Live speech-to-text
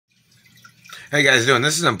How you guys doing?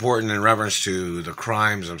 This is important in reference to the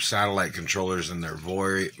crimes of satellite controllers and their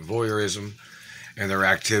voyeurism and their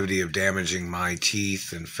activity of damaging my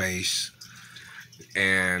teeth and face.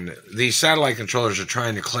 And these satellite controllers are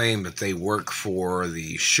trying to claim that they work for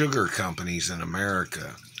the sugar companies in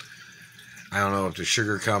America. I don't know if the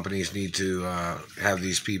sugar companies need to have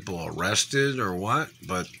these people arrested or what,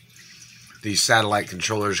 but these satellite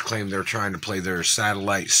controllers claim they're trying to play their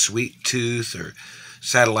satellite sweet tooth or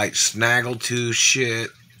satellite snaggletooth shit,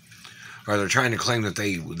 or they're trying to claim that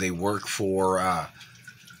they work for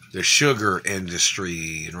the sugar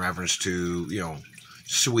industry in reference to,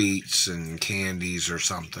 sweets and candies or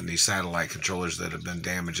something. These satellite controllers that have been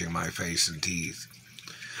damaging my face and teeth.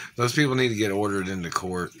 Those people need to get ordered into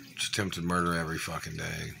court. It's attempted murder every fucking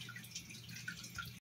day.